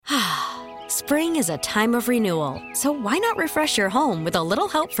Spring is a time of renewal, so why not refresh your home with a little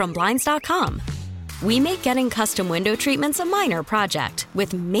help from Blinds.com? We make getting custom window treatments a minor project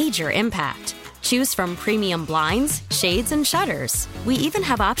with major impact. Choose from premium blinds, shades, and shutters. We even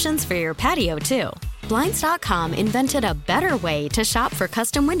have options for your patio, too. Blinds.com invented a better way to shop for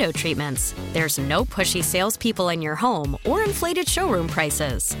custom window treatments. There's no pushy salespeople in your home or inflated showroom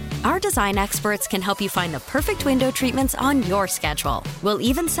prices. Our design experts can help you find the perfect window treatments on your schedule. We'll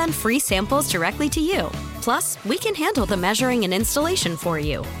even send free samples directly to you. Plus, we can handle the measuring and installation for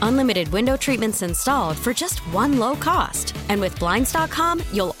you. Unlimited window treatments installed for just one low cost. And with Blinds.com,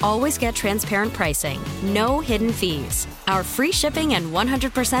 you'll always get transparent pricing. No hidden fees. Our free shipping and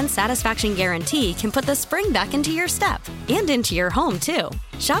 100% satisfaction guarantee can put the spring back into your step and into your home, too.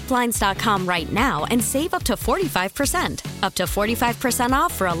 Shop Blinds.com right now and save up to 45%. Up to 45%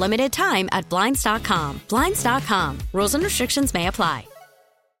 off for a limited time at Blinds.com. Blinds.com. Rules and restrictions may apply.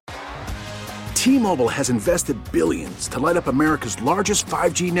 T-Mobile has invested billions to light up America's largest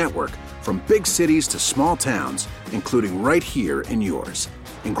 5G network, from big cities to small towns, including right here in yours.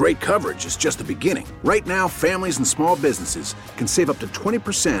 And great coverage is just the beginning. Right now, families and small businesses can save up to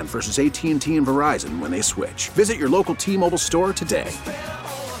 20% versus AT&T and Verizon when they switch. Visit your local T-Mobile store today.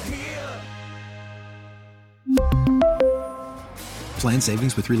 Plan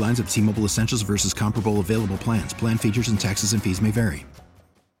savings with 3 lines of T-Mobile Essentials versus comparable available plans. Plan features and taxes and fees may vary.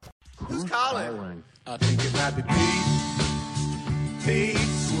 Who's calling? I think it might be Pete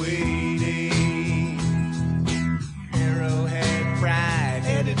Sweeney, Arrowhead Pride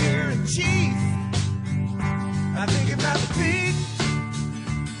Editor-in-Chief. I think it might be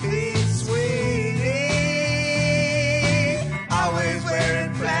Pete Sweeney, always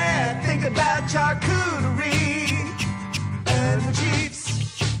wearing plaid. Think about charcuterie and the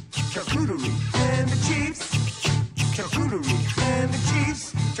Chiefs. Charcuterie and the Chiefs. Charcuterie and the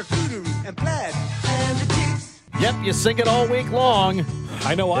Chiefs. Charcuterie and plaid and the Chiefs. Yep, you sing it all week long.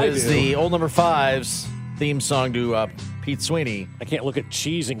 I know I do. It is the Old Number Fives theme song to Pete Sweeney. I can't look at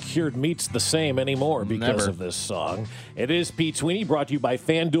cheese and cured meats the same anymore because of this song. It is Pete Sweeney, brought to you by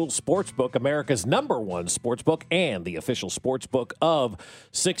FanDuel Sportsbook, America's #1 sportsbook and the official sportsbook of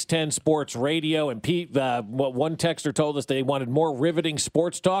 610 Sports Radio. And Pete, what one texter told us they wanted more riveting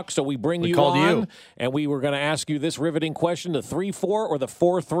sports talk, so we called you, and we were going to ask you this riveting question: the 3-4 or the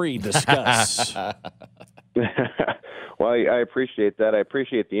 4-3? Discuss. Well, I appreciate that. I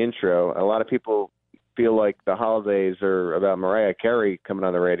appreciate the intro. A lot of people feel like the holidays are about Mariah Carey coming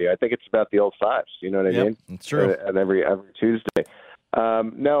on the radio. I think it's about the old fives. You know what I mean? It's true. And every Tuesday.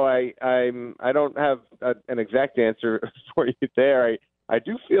 No, I don't have an exact answer for you there. I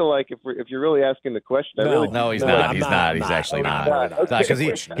do feel like if you're really asking the question, No, he's not. He's not. He's actually not. Because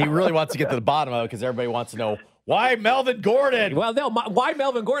he really wants to get to the bottom of it, because everybody wants to know, why Melvin Gordon? Well, no, why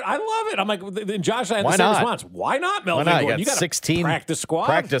Melvin Gordon? I love it. I'm like, then Josh, I had the same response. Why not Melvin Gordon? You got 16 practice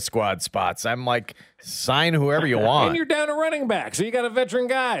squad spots. I'm like, sign whoever you want. And you're down a running back, so you got a veteran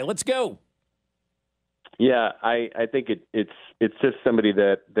guy. Let's go. Yeah, I think it's just somebody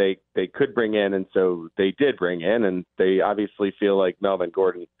that they could bring in, and so they did bring in, and they obviously feel like Melvin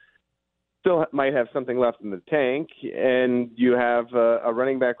Gordon still might have something left in the tank, and you have a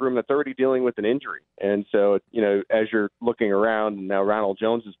running back room that's already dealing with an injury. And so, as you're looking around, and now Ronald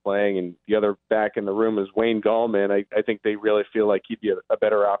Jones is playing, and the other back in the room is Wayne Gallman, I think they really feel like he'd be a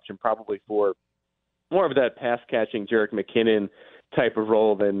better option probably for more of that pass-catching Jerick McKinnon type of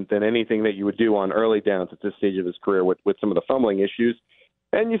role than anything that you would do on early downs at this stage of his career with some of the fumbling issues.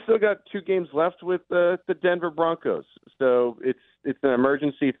 And you still got 2 games left with the Denver Broncos. So it's an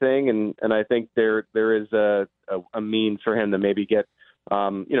emergency thing, and I think there is a means for him to maybe get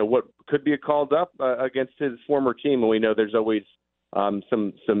what could be a called up against his former team. And we know there's always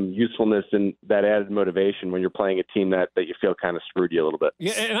some usefulness in that added motivation when you're playing a team that you feel kind of screwed you a little bit.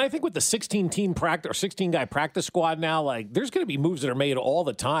 Yeah, and I think with the 16 guy practice squad now, like there's going to be moves that are made all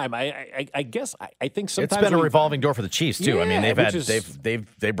the time. I guess I think sometimes it's been a revolving door for the Chiefs too. Yeah, I mean,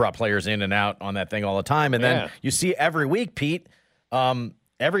 they've brought players in and out on that thing all the time, and then you see every week, Pete.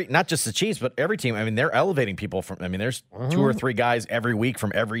 Not just the Chiefs, but every team. I mean, they're elevating people there's 2 or 3 guys every week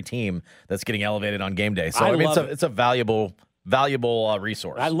from every team that's getting elevated on game day. So it's a valuable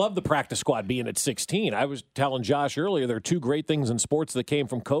resource. I love the practice squad being at 16. I was telling Josh earlier, there are 2 great things in sports that came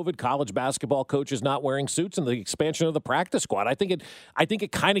from COVID: college basketball coaches not wearing suits and the expansion of the practice squad. I think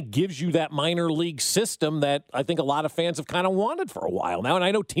it kind of gives you that minor league system that I think a lot of fans have kind of wanted for a while now, and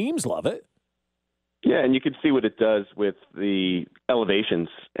I know teams love it. Yeah, and you can see what it does with the elevations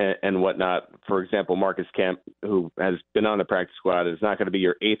and whatnot. For example, Marcus Kemp, who has been on the practice squad, is not going to be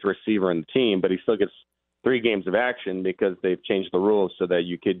your 8th receiver in the team, but he still gets 3 games of action because they've changed the rules so that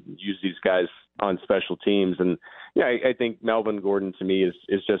you could use these guys on special teams. And yeah, I think Melvin Gordon to me is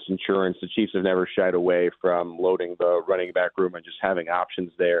just insurance. The Chiefs have never shied away from loading the running back room and just having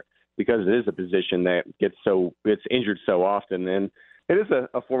options there because it is a position that gets injured so often. And it is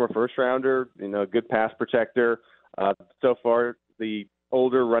a former first rounder, a good pass protector. So far, the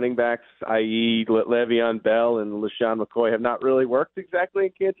older running backs, i.e. Le'Veon Bell and LaShawn McCoy, have not really worked exactly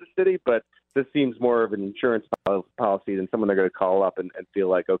in Kansas City, but this seems more of an insurance policy than someone they're going to call up and feel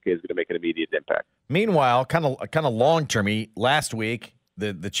like, okay, is going to make an immediate impact. Meanwhile, kind of long-term, last week,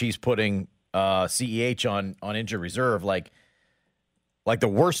 the Chiefs putting CEH on injured reserve, like the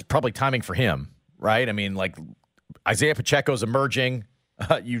worst probably timing for him, right? I mean, like Isaiah Pacheco's emerging.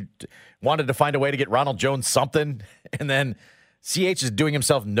 You wanted to find a way to get Ronald Jones something, and then CH is doing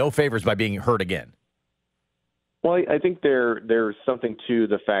himself no favors by being hurt again. Well, I think there's something to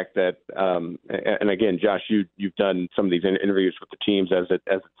the fact that, and again, Josh, you've done some of these interviews with the teams as it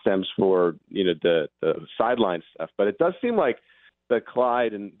stems for the sideline stuff, but it does seem like the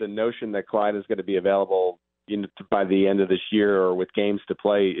Clyde and the notion that Clyde is going to be available by the end of this year or with games to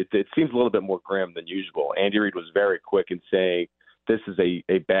play, it seems a little bit more grim than usual. Andy Reid was very quick in saying this is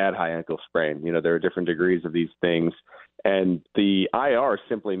a bad high ankle sprain. There are different degrees of these things. And the IR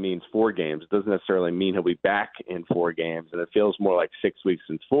simply means 4 games. It doesn't necessarily mean he'll be back in 4 games. And it feels more like 6 weeks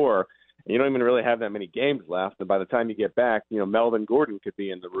than 4. And you don't even really have that many games left. And by the time you get back, Melvin Gordon could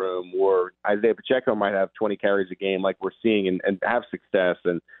be in the room, or Isaiah Pacheco might have 20 carries a game like we're seeing and have success.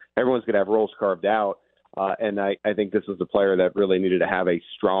 And everyone's going to have roles carved out. And I think this was a player that really needed to have a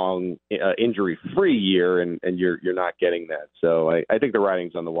strong injury-free year, and you're not getting that. So I think the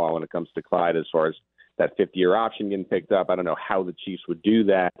writing's on the wall when it comes to Clyde as far as that 50-year option getting picked up. I don't know how the Chiefs would do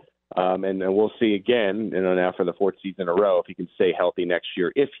that. And we'll see again, now for the 4th season in a row, if he can stay healthy next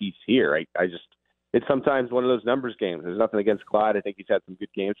year, if he's here. It's sometimes one of those numbers games. There's nothing against Clyde. I think he's had some good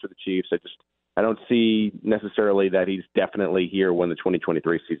games for the Chiefs. I don't see necessarily that he's definitely here when the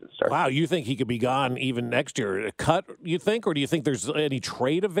 2023 season starts. Wow, you think he could be gone even next year? A cut, you think, or do you think there's any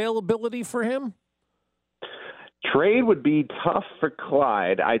trade availability for him? Trade would be tough for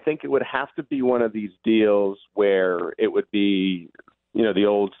Clyde. I think it would have to be one of these deals where it would be, the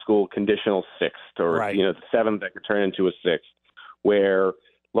old school conditional 6th or, right. The 7th that could turn into a 6th where,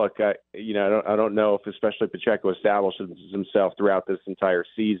 look, I don't know if especially Pacheco establishes himself throughout this entire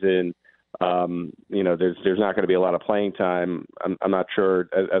season. There's not going to be a lot of playing time. I'm not sure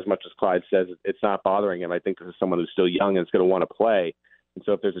as much as Clyde says it's not bothering him. I think this is someone who's still young and is going to want to play. And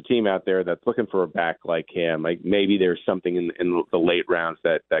so if there's a team out there that's looking for a back like him, maybe there's something in the late rounds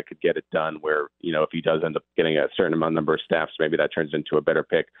that could get it done where, if he does end up getting a certain number of snaps, maybe that turns into a better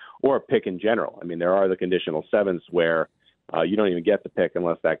pick or a pick in general. I mean, there are the conditional 7s where you don't even get the pick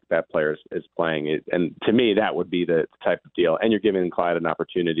unless that player is playing it. And to me, that would be the type of deal. And you're giving Clyde an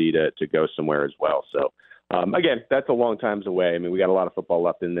opportunity to go somewhere as well. So, again, that's a long time away. I mean, we got a lot of football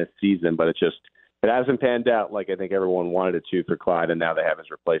left in this season, but it hasn't panned out like I think everyone wanted it to for Clyde, and now they have his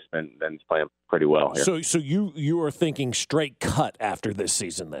replacement, and he's playing pretty well here. So you are thinking straight cut after this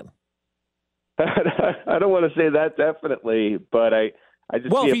season then? I don't want to say that definitely, but I just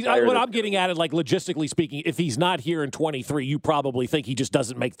what I'm getting at it, like logistically speaking, if he's not here in 23, you probably think he just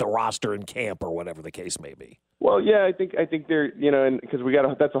doesn't make the roster in camp or whatever the case may be. Well, yeah, I think they're, and because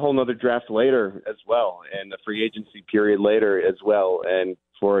that's a whole nother draft later as well, and the free agency period later as well, and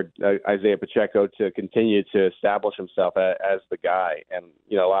for Isaiah Pacheco to continue to establish himself as the guy, and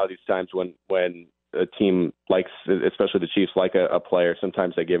a lot of these times when a team likes, especially the Chiefs, like a player,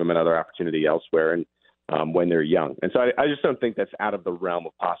 sometimes they give him another opportunity elsewhere, and when they're young. And so I just don't think that's out of the realm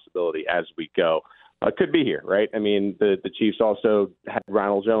of possibility as we go. Could be here, right? I mean, the Chiefs also had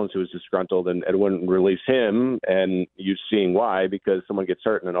Ronald Jones, who was disgruntled and wouldn't release him, and you've seen why, because someone gets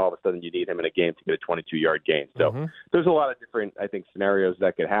hurt, and then all of a sudden you need him in a game to get a 22-yard gain. So there's a lot of different, I think, scenarios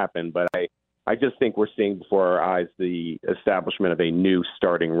that could happen, but I just think we're seeing before our eyes the establishment of a new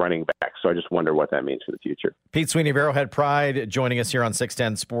starting running back. So I just wonder what that means for the future. Pete Sweeney of Arrowhead Pride joining us here on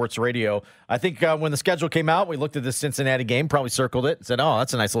 610 Sports Radio. I think when the schedule came out, we looked at the Cincinnati game, probably circled it and said, oh,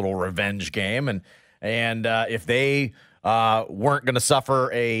 that's a nice little revenge game. And if they weren't going to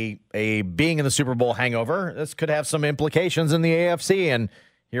suffer a being in the Super Bowl hangover, this could have some implications in the AFC. And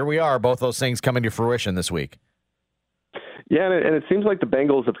here we are, both those things coming to fruition this week. Yeah, and it seems like the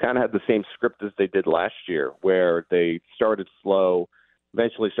Bengals have kind of had the same script as they did last year, where they started slow,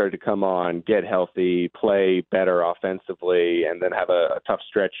 eventually started to come on, get healthy, play better offensively, and then have a tough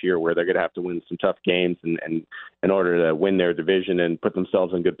stretch here where they're going to have to win some tough games and in order to win their division and put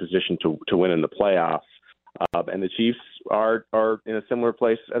themselves in good position to win in the playoffs. And the Chiefs are in a similar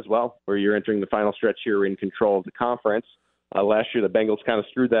place as well, where you're entering the final stretch here in control of the conference. Last year, the Bengals kind of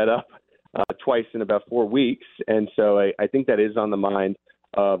screwed that up twice in about 4 weeks. And so I think that is on the mind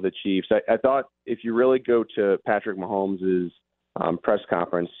of the Chiefs. I thought if you really go to Patrick Mahomes' press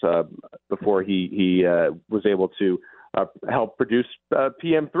conference before he was able to help produce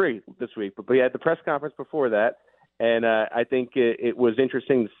PM3 this week, but he had the press conference before that. And I think it was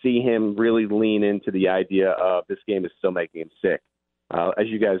interesting to see him really lean into the idea of this game is still making him sick. As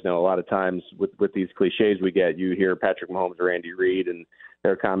you guys know, a lot of times with these cliches we get, you hear Patrick Mahomes or Andy Reid and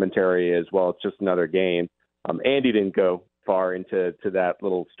their commentary as well. It's just another game. Andy didn't go far into that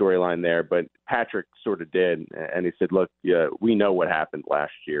little storyline there, but Patrick sort of did. And he said, look, we know what happened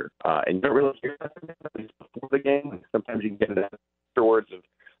last year. And you don't really hear that before the game. Sometimes you can get it afterwards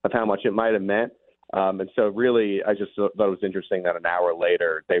of how much it might have meant. And so really, I just thought it was interesting that an hour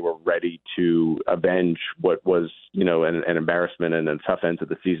later, they were ready to avenge what was, an embarrassment and a tough end to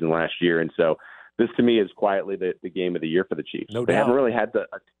the season last year. And so this, to me, is quietly the game of the year for the Chiefs. No doubt. They haven't really had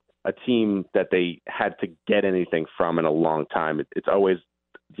a team that they had to get anything from in a long time. It's always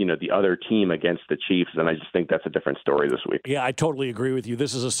the other team against the Chiefs, and I just think that's a different story this week. Yeah, I totally agree with you.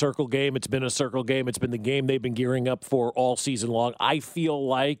 This is a circle game. It's been a circle game. It's been the game they've been gearing up for all season long. I feel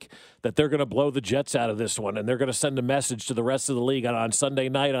like that they're going to blow the Jets out of this one, and they're going to send a message to the rest of the league on Sunday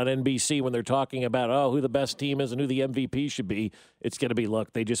night on NBC when they're talking about, who the best team is and who the MVP should be. It's going to be,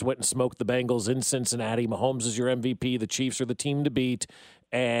 look, they just went and smoked the Bengals in Cincinnati. Mahomes is your MVP. The Chiefs are the team to beat.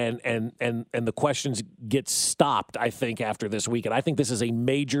 And the questions get stopped, I think, after this week. And I think this is a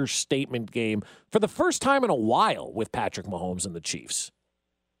major statement game for the first time in a while with Patrick Mahomes and the Chiefs.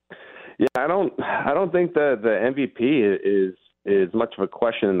 Yeah, I don't think the MVP is much of a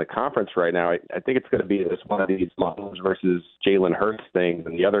question in the conference right now. I think it's going to be this one of these Mahomes versus Jalen Hurts things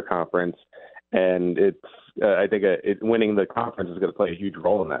in the other conference. And I think winning the conference is going to play a huge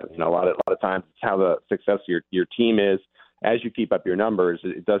role in that. A lot of times it's how the success of your team is. As you keep up your numbers,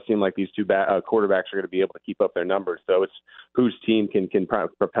 it does seem like these two quarterbacks are going to be able to keep up their numbers. So it's whose team can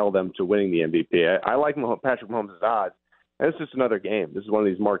propel them to winning the MVP. I like Patrick Mahomes' odds, and it's just another game. This is one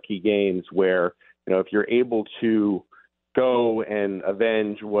of these marquee games where, if you're able to go and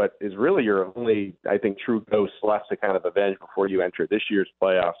avenge what is really your only, I think, true ghost left to kind of avenge before you enter this year's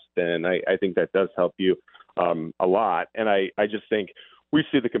playoffs, then I think that does help you a lot. And I just think we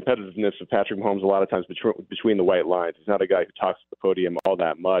see the competitiveness of Patrick Mahomes a lot of times between the white lines. He's not a guy who talks at the podium all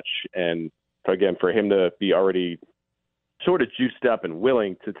that much. And again, for him to be already sort of juiced up and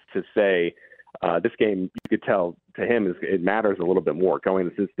willing to say this game, you could tell to him it matters a little bit more going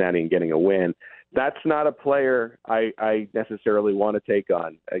to Cincinnati and getting a win. That's not a player I necessarily want to take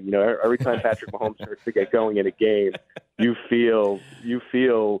on. Every time Patrick Mahomes starts to get going in a game, you feel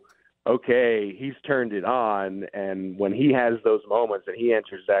okay, he's turned it on, and when he has those moments and he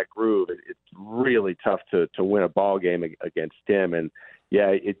enters that groove, it's really tough to win a ball game against him. And yeah,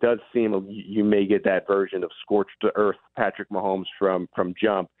 it does seem you may get that version of scorched to earth Patrick Mahomes from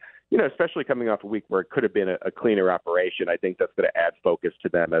jump. Especially coming off a week where it could have been a cleaner operation. I think that's going to add focus to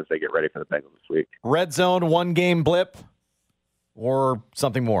them as they get ready for the Bengals this week. Red zone, one game blip, or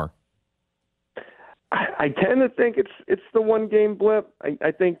something more? I tend to think it's the one game blip.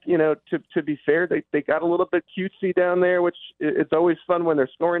 I think, to be fair, they got a little bit cutesy down there, which it's always fun when they're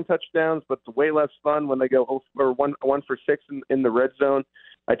scoring touchdowns, but it's way less fun when they go one for 6 in the red zone.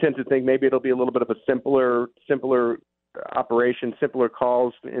 I tend to think maybe it'll be a little bit of a simpler operation, simpler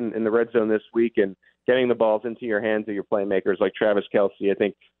calls in the red zone this week, and getting the balls into your hands of your playmakers like Travis Kelce. I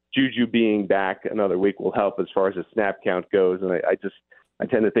think Juju being back another week will help as far as the snap count goes, and I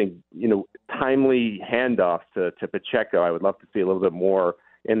tend to think, timely handoffs to Pacheco. I would love to see a little bit more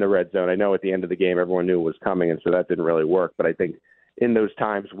in the red zone. I know at the end of the game everyone knew it was coming, and so that didn't really work. But I think in those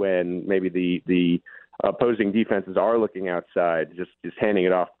times when maybe the opposing defenses are looking outside, just handing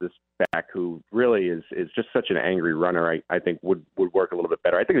it off to this back who really is just such an angry runner, I think would work a little bit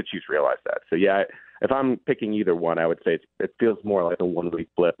better. I think the Chiefs realize that. So, yeah, if I'm picking either one, I would say it feels more like a one-week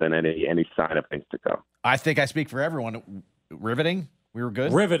blip than any sign of things to come. I think I speak for everyone. Riveting? We were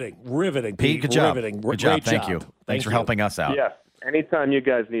good? Riveting. Pete, good job. Riveting. Good job. Thank you. Thanks for helping us out. Yeah. Anytime you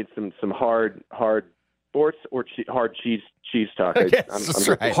guys need some hard sports or hard cheese talk. Yes, that's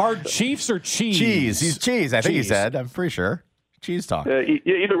right. Hard Chiefs or cheese? Cheese. I think he said. I'm pretty sure. Cheese talk.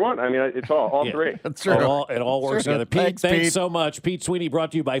 Either one. I mean, it's all three. That's true. It all works together. Pete, thanks so much. Pete Sweeney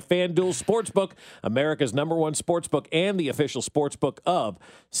brought to you by FanDuel Sportsbook, America's #1 sportsbook and the official sportsbook of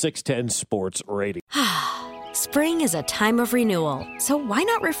 610 Sports Radio. Spring is a time of renewal, so why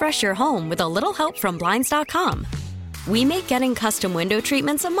not refresh your home with a little help from Blinds.com? We make getting custom window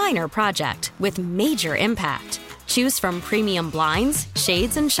treatments a minor project with major impact. Choose from premium blinds,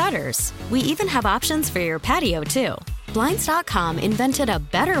 shades, and shutters. We even have options for your patio, too. Blinds.com invented a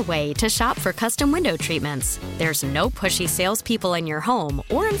better way to shop for custom window treatments. There's no pushy salespeople in your home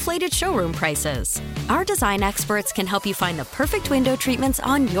or inflated showroom prices. Our design experts can help you find the perfect window treatments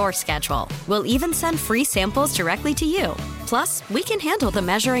on your schedule. We'll even send free samples directly to you. Plus, we can handle the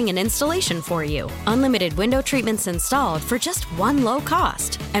measuring and installation for you. Unlimited window treatments installed for just one low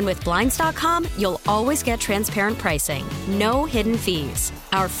cost. And with Blinds.com, you'll always get transparent pricing. No hidden fees.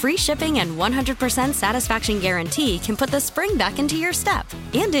 Our free shipping and 100% satisfaction guarantee can put the spring back into your step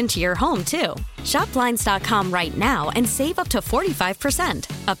and into your home, too. Shop Blinds.com right now and save up to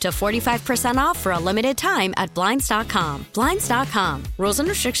 45%. Up to 45% off for a limited time at Blinds.com. Blinds.com. Rules and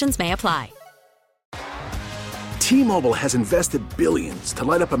restrictions may apply. T-Mobile has invested billions to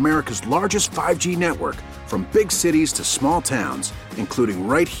light up America's largest 5G network, from big cities to small towns, including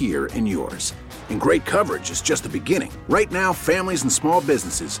right here in yours. And great coverage is just the beginning. Right now, families and small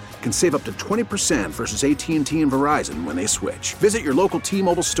businesses can save up to 20% versus AT&T and Verizon when they switch. Visit your local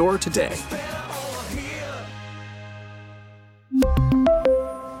T-Mobile store today.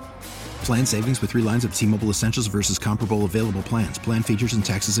 Plan savings with 3 lines of T-Mobile Essentials versus comparable available plans. Plan features and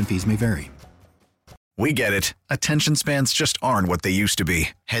taxes and fees may vary. We get it. Attention spans just aren't what they used to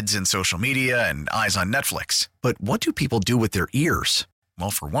be. Heads in social media and eyes on Netflix. But what do people do with their ears?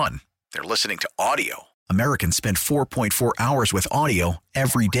 Well, for one, they're listening to audio. Americans spend 4.4 hours with audio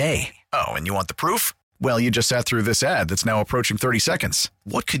every day. Oh, and you want the proof? Well, you just sat through this ad that's now approaching 30 seconds.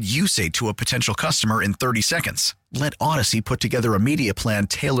 What could you say to a potential customer in 30 seconds? Let Odyssey put together a media plan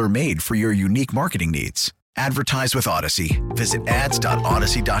tailor-made for your unique marketing needs. Advertise with Odyssey. Visit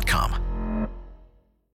ads.odyssey.com.